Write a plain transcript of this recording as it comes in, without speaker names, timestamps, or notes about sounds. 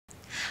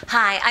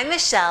Hi, I'm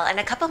Michelle, and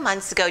a couple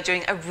months ago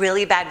during a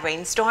really bad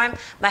rainstorm,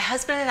 my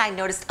husband and I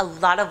noticed a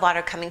lot of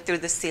water coming through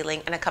the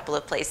ceiling in a couple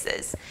of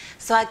places.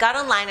 So I got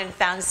online and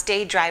found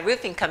Stay Dry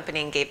Roofing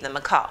Company and gave them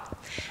a call.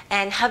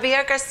 And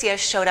Javier Garcia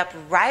showed up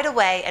right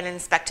away and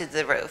inspected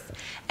the roof,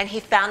 and he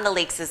found the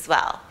leaks as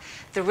well.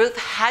 The roof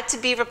had to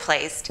be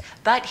replaced,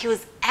 but he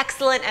was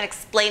excellent at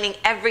explaining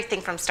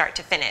everything from start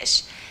to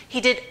finish. He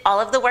did all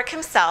of the work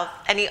himself,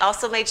 and he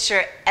also made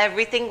sure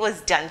everything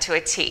was done to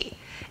a T.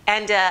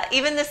 And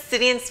even the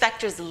city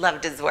inspectors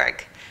loved his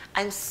work.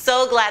 I'm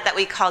so glad that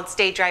we called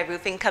Stay Dry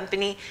Roofing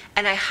Company,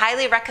 and I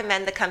highly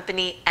recommend the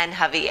company and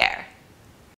Javier.